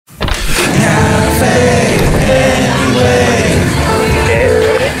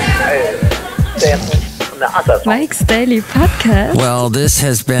Mike's Daily Podcast. Well, this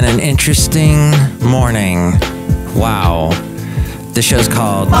has been an interesting morning. Wow. The show's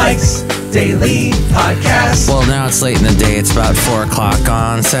called Mike's Daily Podcast. Well, now it's late in the day. It's about 4 o'clock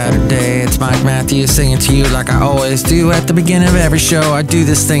on Saturday. It's Mike Matthews singing to you like I always do at the beginning of every show. I do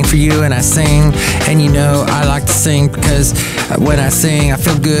this thing for you and I sing. And you know, I like to sing because when I sing, I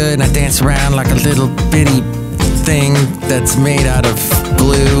feel good and I dance around like a little bitty thing that's made out of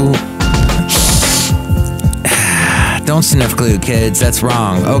glue. Don't sniff glue, kids. That's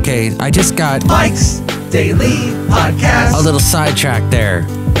wrong. Okay, I just got Mike's Daily Podcast. a little sidetrack there.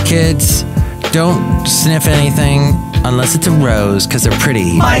 Kids, don't sniff anything unless it's a rose because they're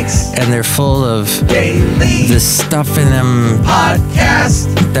pretty. Mike's and they're full of Daily the stuff in them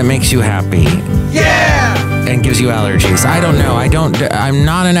Podcast. that makes you happy Yeah! and gives you allergies. I don't know. I'm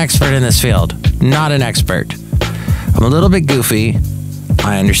not an expert in this field. Not an expert. I'm a little bit goofy.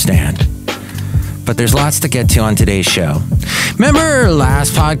 I understand. But there's lots to get to on today's show. Remember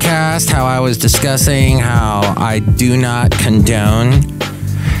last podcast how I was discussing how I do not condone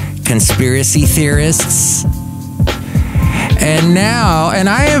conspiracy theorists? And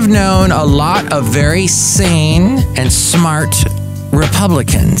I have known a lot of very sane and smart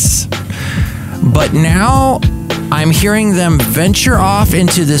Republicans. But now I'm hearing them venture off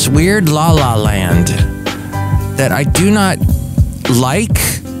into this weird la-la land that I do not like.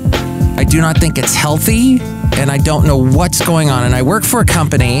 I do not think it's healthy, and I don't know what's going on. And I work for a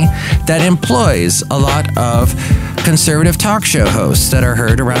company that employs a lot of conservative talk show hosts that are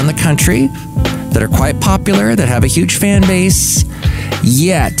heard around the country, that are quite popular, that have a huge fan base.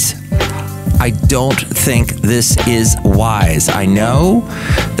 Yet, I don't think this is wise. I know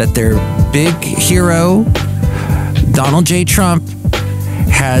that their big hero, Donald J. Trump,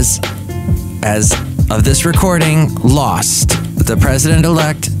 has, as of this recording, lost. The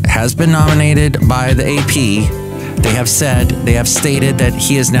president-elect has been nominated by the AP. They have stated that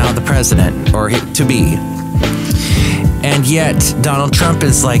he is now the president, or to be. And yet, Donald Trump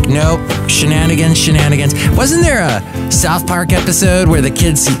is like, nope, shenanigans. Wasn't there a South Park episode where the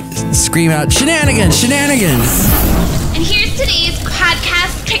kids scream out, shenanigans? And here's today's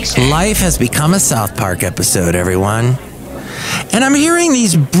podcast picture. Life has become a South Park episode, everyone. And I'm hearing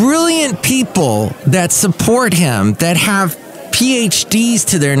these brilliant people that support him, that have PhDs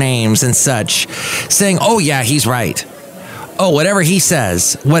to their names and such, saying, oh yeah, he's right. Oh, whatever he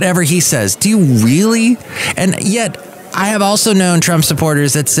says. Do you really? And yet, I have also known Trump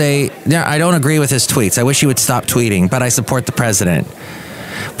supporters that say, yeah, I don't agree with his tweets. I wish he would stop tweeting, but I support the president.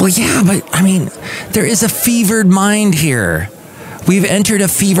 Well, yeah, but I mean, there is a fevered mind here. We've entered a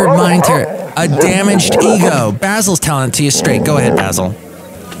fevered mind here. A damaged ego. Basil's telling it to you straight. Go ahead, Basil.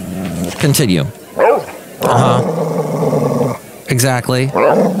 Continue. Exactly.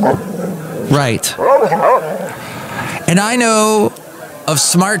 Right. And I know of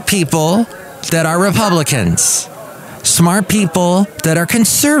smart people that are Republicans. Smart people that are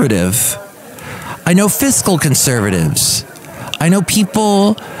conservative. I know fiscal conservatives. I know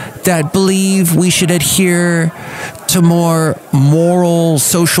people that believe we should adhere to more moral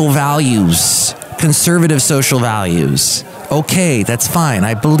social values, conservative social values. Okay, that's fine.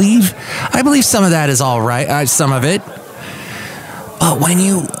 I believe some of that is all right, some of it. But when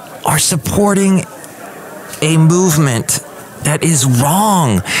you are supporting a movement that is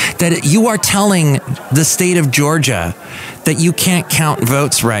wrong, that you are telling the state of Georgia that you can't count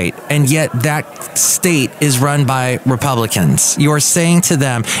votes right, and yet that state is run by Republicans. You are saying to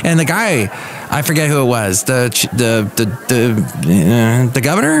them, and the guy, I forget who it was, the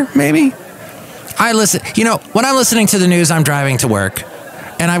governor, maybe? I listen, when I'm listening to the news, I'm driving to work,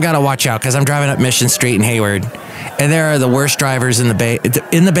 and I've got to watch out because I'm driving up Mission Street in Hayward, and there are the worst drivers in the Bay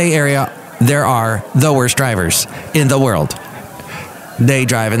Area. There are the worst drivers in the world. They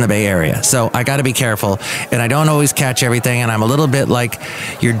drive in the Bay Area. So I got to be careful. And I don't always catch everything. And I'm a little bit like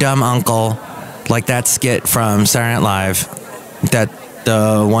your dumb uncle, like that skit from Saturday Night Live, that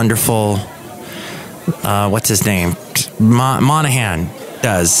the wonderful, what's his name? Monahan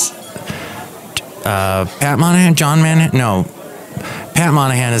does. Pat Monahan? John Monahan? No. Pat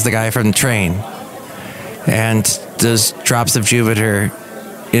Monahan is the guy from the train. And those drops of Jupiter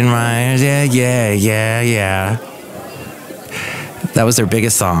in my, yeah. That was their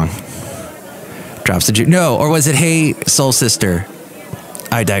biggest song. Drops of Jupiter. No, or was it Hey Soul Sister?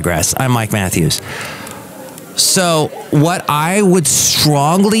 I digress. I'm Mike Matthews. So what I would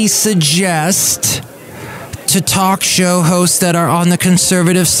strongly suggest to talk show hosts that are on the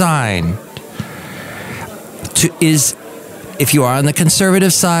conservative side is, if you are on the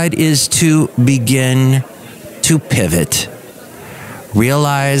conservative side, is to begin to pivot.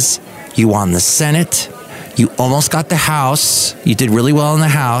 Realize you won the Senate, You almost got the House. You did really well in the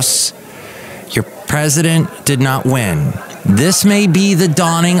House. Your president did not win. This may be the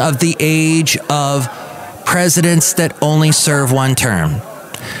dawning of the age of presidents that only serve one term.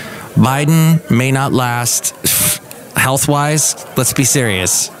 Biden may not last health-wise. Let's be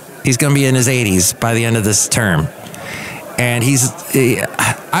serious. He's going to be in his 80s by the end of this term. And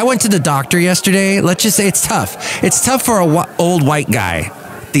I went to the doctor yesterday. Let's just say it's tough. It's tough for an old white guy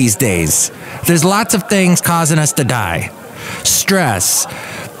these days. There's lots of things causing us to die. Stress,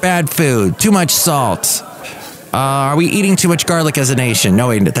 bad food, too much salt. Are we eating too much garlic as a nation? No,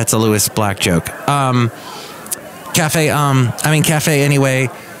 wait, that's a Lewis Black joke. Cafe anyway.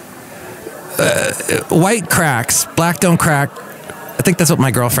 White cracks, black don't crack. I think that's what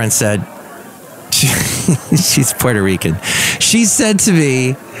my girlfriend said. She's Puerto Rican. She said to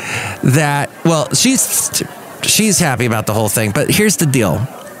me that, well, she's happy about the whole thing, but here's the deal,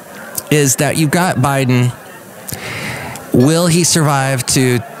 is that you've got Biden. Will he survive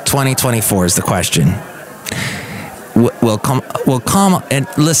to 2024 is the question. Will come, and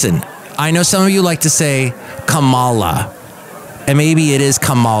listen, I know some of you like to say Kamala, and maybe it is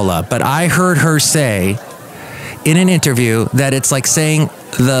Kamala, but I heard her say in an interview that it's like saying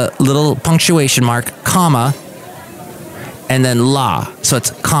the little punctuation mark, comma, and then la. So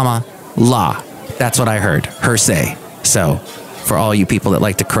it's comma, la. That's what I heard her say. So for all you people that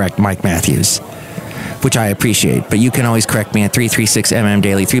like to correct Mike Matthews, which I appreciate, but you can always correct me at 336MM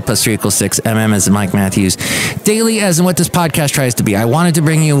Daily. 3 + 3 = 6. MM as in Mike Matthews. Daily as in what this podcast tries to be. I wanted to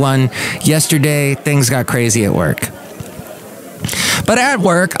bring you one yesterday. Things got crazy at work. But at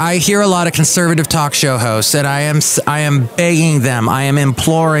work, I hear a lot of conservative talk show hosts, and I am begging them, I am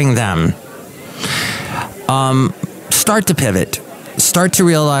imploring them, start to pivot. Start to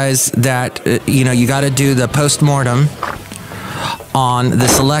realize that, you got to do the postmortem on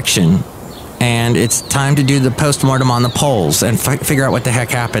this election. And it's time to do the postmortem on the polls and figure out what the heck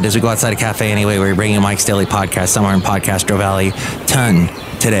happened as we go outside a cafe anyway. We're bringing you Mike's Daily Podcast somewhere in Podcastro Valley. Ton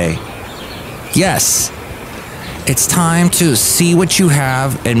today. Yes. It's time to see what you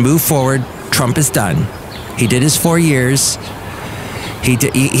have and move forward. Trump is done. He did his 4 years.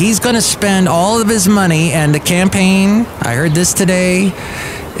 He's going to spend all of his money, and the campaign, I heard this today,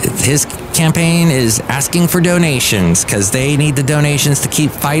 his campaign is asking for donations because they need the donations to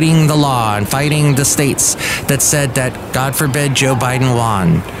keep fighting the law and fighting the states that said that, God forbid, Joe Biden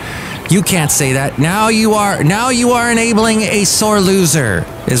won. You can't say that. Now you are enabling a sore loser,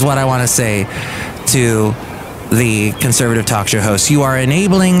 is what I want to say to the conservative talk show hosts. You are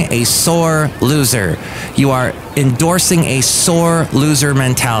enabling a sore loser. You are endorsing a sore loser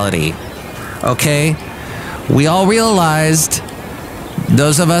mentality. Okay? We all realized,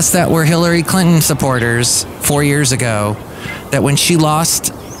 those of us that were Hillary Clinton supporters 4 years ago, that when she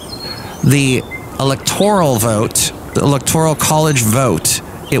lost the electoral vote, the electoral college vote,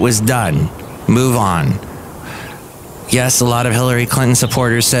 it was done. Move on. Yes, a lot of Hillary Clinton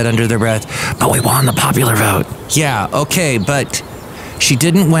supporters said under their breath, but we won the popular vote. Yeah, okay, but she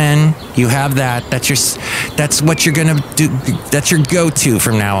didn't win. You have that. That's what you're going to do. That's your go-to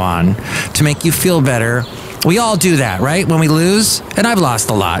from now on to make you feel better. We all do that, right? When we lose, and I've lost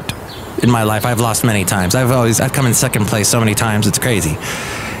a lot in my life. I've lost many times. I've come in second place so many times. It's crazy.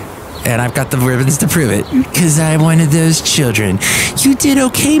 And I've got the ribbons to prove it because I'm one of those children. You did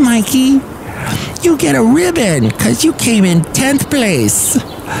okay, Mikey. You get a ribbon because you came in 10th place.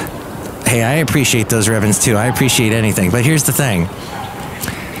 Hey, I appreciate those ribbons too. I appreciate anything. But here's the thing.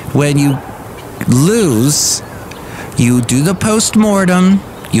 When you lose, you do the postmortem.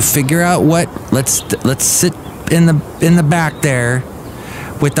 You figure out what. Let's sit in the back there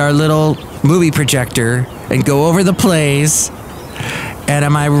with our little movie projector and go over the plays. And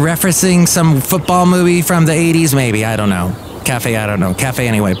am I referencing some football movie from the 80s? Maybe, I don't know. Cafe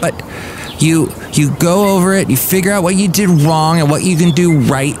anyway. But you go over it. You figure out what you did wrong and what you can do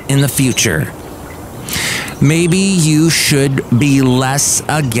right in the future. Maybe you should be less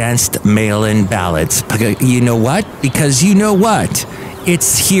against mail-in ballots. You know what? Because you know what?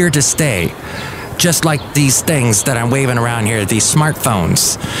 It's here to stay. Just like these things that I'm waving around here, these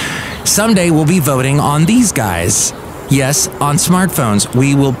smartphones. Someday we'll be voting on these guys. Yes, on smartphones.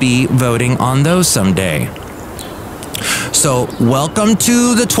 We will be voting on those someday. So welcome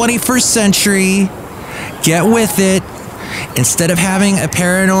to the 21st century. Get with it. Instead of having a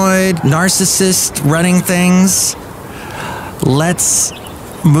paranoid narcissist running things, let's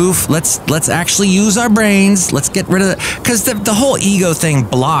actually use our brains. Let's get rid of it. Because the whole ego thing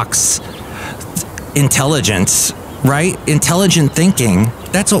blocks intelligence, right? Intelligent thinking.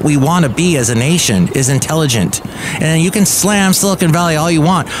 That's what we want to be as a nation, is intelligent. And you can slam Silicon Valley all you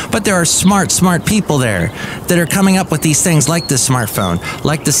want, but there are smart people there that are coming up with these things like this smartphone,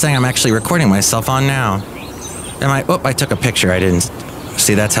 like this thing I'm actually recording myself on now. I took a picture. I didn't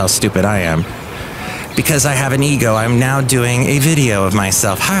see. That's how stupid I am. Because I have an ego, I'm now doing a video of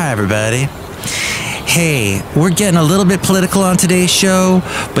myself. Hi, everybody. Hey, we're getting a little bit political on today's show,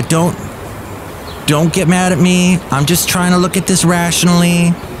 but don't get mad at me. I'm just trying to look at this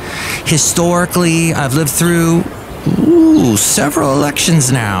rationally. Historically, I've lived through several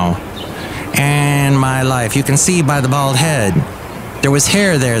elections now. And my life, you can see by the bald head, there was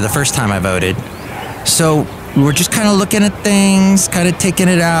hair there the first time I voted. So we're just kind of looking at things, kind of taking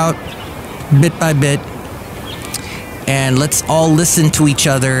it out bit by bit. And let's all listen to each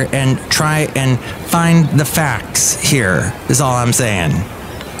other and try and find the facts here, is all I'm saying.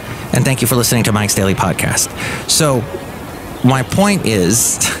 And thank you for listening to Mike's Daily Podcast. So my point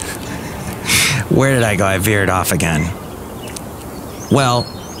is, where did I go? I veered off again. Well,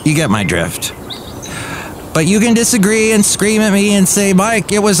 you get my drift. But you can disagree and scream at me and say,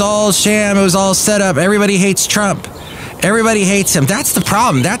 Mike, it was all sham. It was all set up. Everybody hates Trump. Everybody hates him. That's the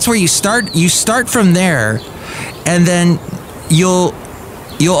problem. That's where you start. You start from there, and then you'll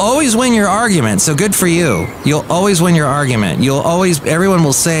always win your argument. So good for you. You'll always win your argument. Everyone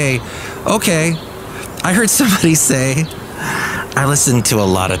will say, okay. I heard somebody say, I listen to a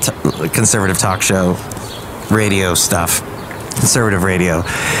lot of conservative talk show radio stuff, conservative radio.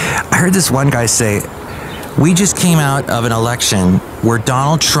 I heard this one guy say, we just came out of an election where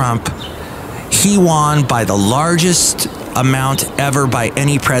Donald Trump, he won by the largest amount ever by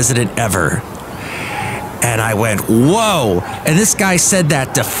any president ever. And I went, whoa. And this guy said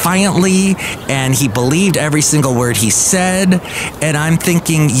that defiantly, and he believed every single word he said. And I'm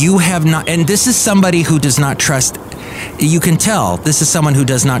thinking, you have not, and this is somebody who does not trust, you can tell, this is someone who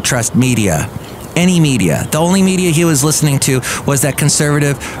does not trust media. Any media. The only media he was listening to was that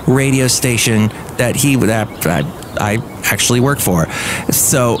conservative radio station that I actually work for.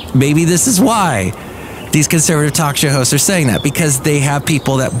 So maybe this is why these conservative talk show hosts are saying that, because they have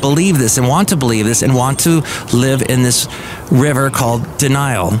people that believe this and want to believe this and want to live in this river called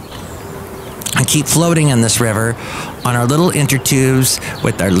denial and keep floating in this river on our little inner tubes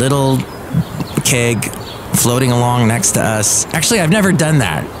with our little keg floating along next to us. Actually, I've never done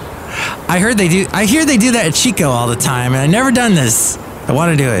that. I hear they do that at Chico all the time, and I've never done this. I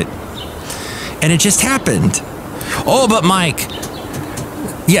want to do it. And it just happened. Oh, but Mike,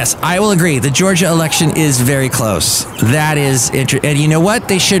 yes, I will agree. The Georgia election is very close. That is interesting. And you know what?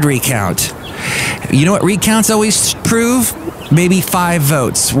 They should recount. You know what recounts always prove? Maybe 5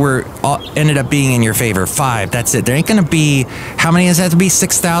 votes ended up being in your favor. 5. That's it. There ain't going to be, how many does that have to be?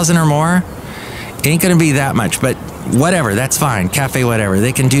 6,000 or more? It ain't going to be that much, but whatever. That's fine. Cafe, whatever.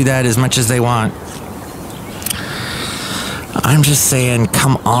 They can do that as much as they want. I'm just saying,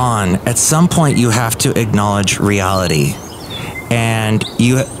 come on. At some point, you have to acknowledge reality. And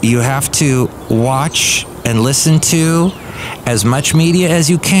you have to watch and listen to as much media as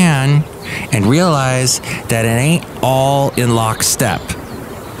you can and realize that it ain't all in lockstep.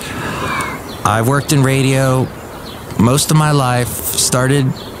 I've worked in radio most of my life, started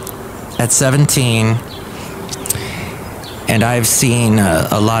at 17, and I've seen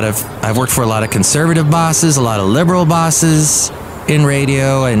I've worked for a lot of conservative bosses, a lot of liberal bosses in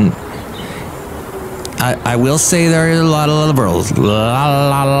radio, and I will say there are a lot of liberals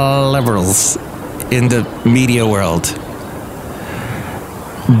in the media world.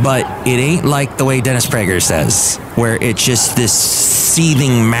 But it ain't like the way Dennis Prager says, where it's just this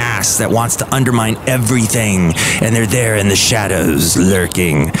seething mass that wants to undermine everything, and they're there in the shadows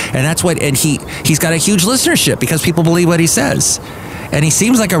lurking. And that's what, and he's got a huge listenership because people believe what he says. And he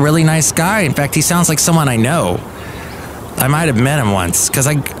seems like a really nice guy. In fact, he sounds like someone I know. I might have met him once because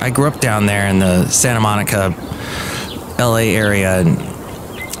I grew up down there in the Santa Monica, LA area, and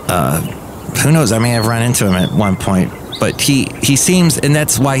who knows, I may have run into him at one point. But he seems, and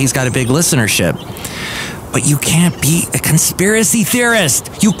that's why he's got a big listenership. But you can't be a conspiracy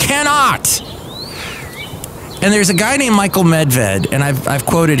theorist. You cannot. And there's a guy named Michael Medved, and I've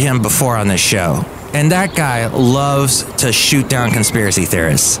quoted him before on this show. And that guy loves to shoot down conspiracy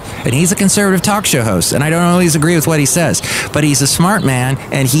theorists. And he's a conservative talk show host, and I don't always agree with what he says. But he's a smart man,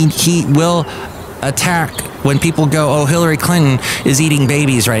 and he will attack when people go, oh, Hillary Clinton is eating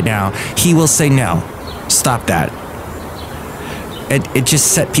babies right now. He will say, no, stop that. It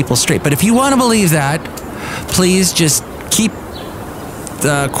just set people straight. But if you want to believe that, please just keep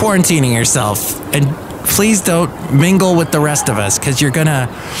quarantining yourself, and please don't mingle with the rest of us, because you're gonna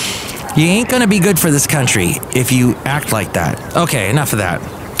You ain't gonna be good for this country if you act like that. Okay, enough of that.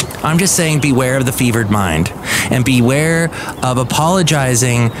 I'm just saying beware of the fevered mind and beware of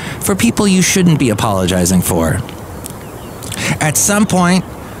apologizing for people you shouldn't be apologizing for. At some point,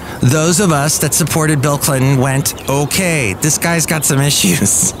 those of us that supported Bill Clinton went, okay, this guy's got some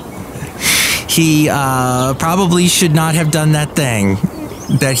issues. He probably should not have done that thing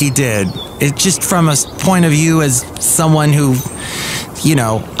that he did. It's just from a point of view as someone who, you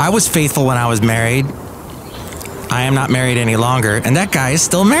know, I was faithful when I was married. I am not married any longer, and that guy is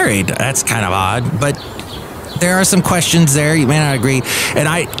still married. That's kind of odd, but there are some questions there. You may not agree. And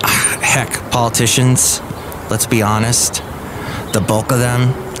heck, politicians, let's be honest, the bulk of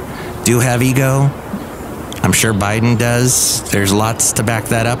them do have ego. I'm sure Biden does. There's lots to back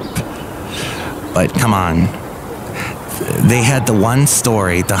that up. But come on. They had the one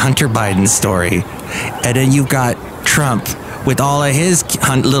story, the Hunter Biden story, and then you've got Trump with all of his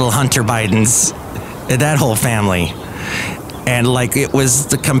little Hunter Bidens, that whole family. And like it was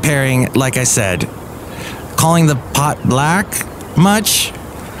the comparing, like I said, calling the pot black much?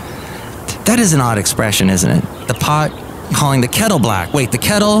 That is an odd expression, isn't it? The pot calling the kettle black. Wait, the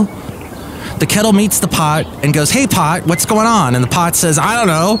kettle meets the pot and goes, hey pot, what's going on? And the pot says, I don't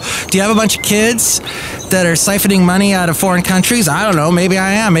know. Do you have a bunch of kids that are siphoning money out of foreign countries? I don't know. Maybe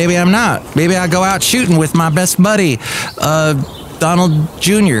I am. Maybe I'm not. Maybe I go out shooting with my best buddy, Donald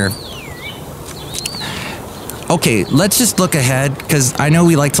Jr. Okay, let's just look ahead, because I know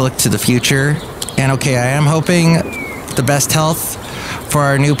we like to look to the future. And okay, I am hoping the best health for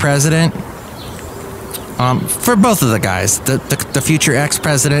our new president. For both of the guys, the future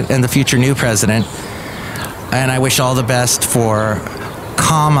ex-president and the future new president. And I wish all the best for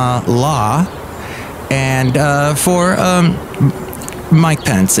Kamala and for Mike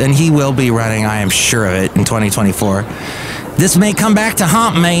Pence. And he will be running, I am sure of it, in 2024. This may come back to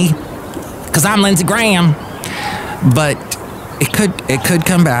haunt me, because I'm Lindsey Graham. But it could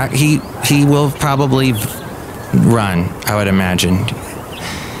come back. He will probably run, I would imagine.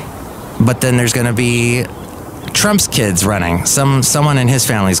 But then there's going to be Trump's kids running. Someone in his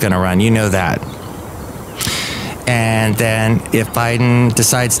family is going to run. You know that. And then if Biden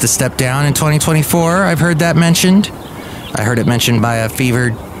decides to step down in 2024, I've heard that mentioned. I heard it mentioned by a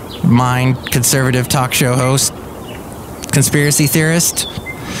fevered mind conservative talk show host, conspiracy theorist.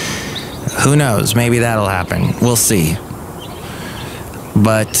 Who knows? Maybe that'll happen. We'll see.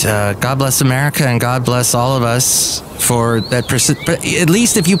 But God bless America and God bless all of us for that. But at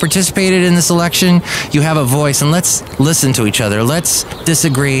least if you participated in this election, you have a voice, and let's listen to each other. Let's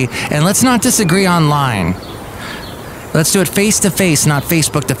disagree, and let's not disagree online. Let's do it face to face, not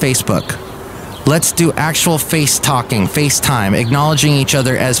Facebook to Facebook. Let's do actual face talking, FaceTime, acknowledging each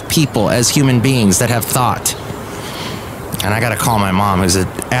other as people, as human beings that have thought. And I got to call my mom, who's an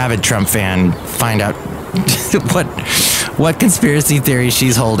avid Trump fan, find out what conspiracy theory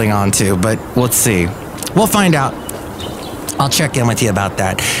she's holding on to. But let's see. We'll find out. I'll check in with you about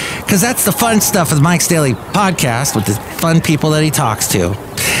that. Because that's the fun stuff with Mike's Daily Podcast, with the fun people that he talks to.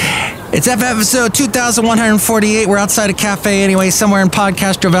 It's episode 2148. We're outside a cafe anyway, somewhere in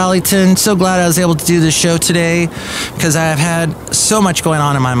Podcaster Valleyton. So glad I was able to do this show today, because I have had so much going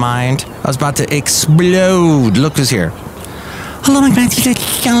on in my mind. I was about to explode. Look who's here. Hello, Mike Matthews.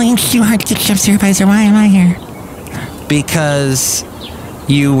 It's Chely Shoehart, the chef supervisor. Why am I here? Because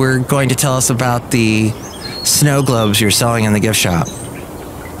you were going to tell us about the snow globes you're selling in the gift shop.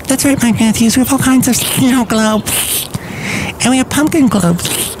 That's right, Mike Matthews. We have all kinds of snow globes. And we have pumpkin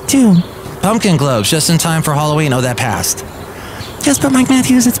globes, too. Pumpkin globes, just in time for Halloween. Oh, that passed. Yes, but Mike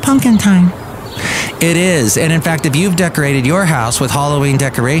Matthews, it's pumpkin time. It is. And in fact, if you've decorated your house with Halloween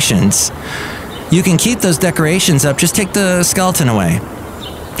decorations, you can keep those decorations up. Just take the skeleton away.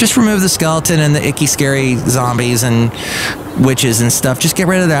 Just remove the skeleton and the icky, scary zombies and witches and stuff. Just get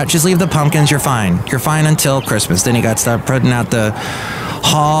rid of that. Just leave the pumpkins. You're fine. You're fine until Christmas. Then you got to start putting out the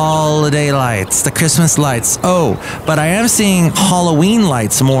holiday lights, the Christmas lights. Oh, but I am seeing Halloween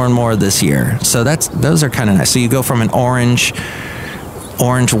lights more and more this year. So those are kind of nice. So you go from an orange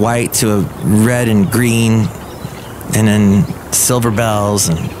white to a red and green, and then silver bells,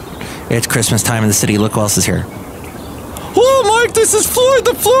 and it's Christmas time in the city. Look who else is here. Hello, Mike. This is Floyd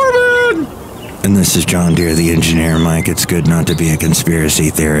the Floorman. And this is John Deere, the engineer. Mike, it's good not to be a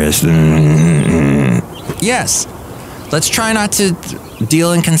conspiracy theorist. Yes. Let's try not to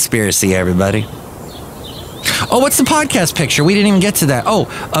deal in conspiracy, everybody. Oh, what's the podcast picture? We didn't even get to that. Oh,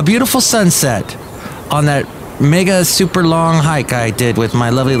 a beautiful sunset on that mega super long hike I did with my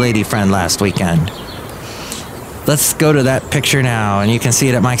lovely lady friend last weekend. Let's go to that picture now, and you can see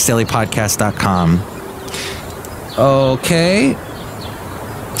it at mikesdailypodcast.com. Okay.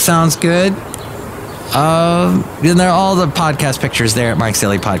 Sounds good. And there are all the podcast pictures there at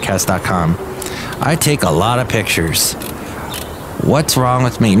mikesdailypodcast.com. I take a lot of pictures. What's wrong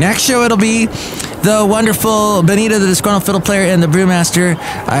with me? Next show, it'll be the wonderful Benita, the Disgruntled Fiddle Player, and the Brewmaster.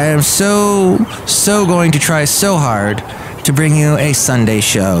 I am so going to try so hard to bring you a Sunday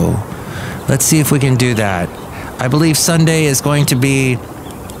show. Let's see if we can do that. I believe Sunday is going to be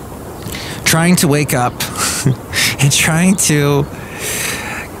trying to wake up and trying to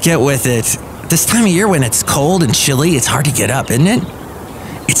get with it. This time of year when it's cold and chilly, it's hard to get up, isn't it?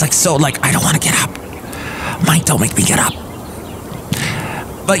 It's like I don't want to get up. Mike, don't make me get up.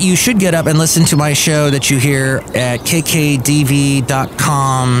 But you should get up and listen to my show that you hear at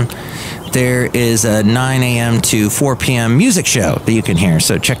kkdv.com. There is a 9 a.m. to 4 p.m. music show that you can hear,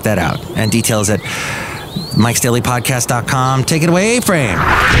 so check that out. And details at mikesdailypodcast.com. Take it away, Frame.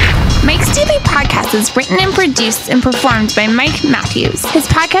 Mike's Daily Podcast is written and produced and performed by Mike Matthews. His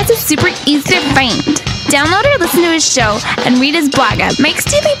podcast is super easy to find. Download or listen to his show and read his blog at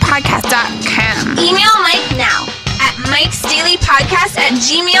mikesdailypodcast.com. Email Mike now at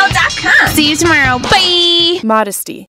mikesdailypodcast@gmail.com. See you tomorrow. Bye. Modesty.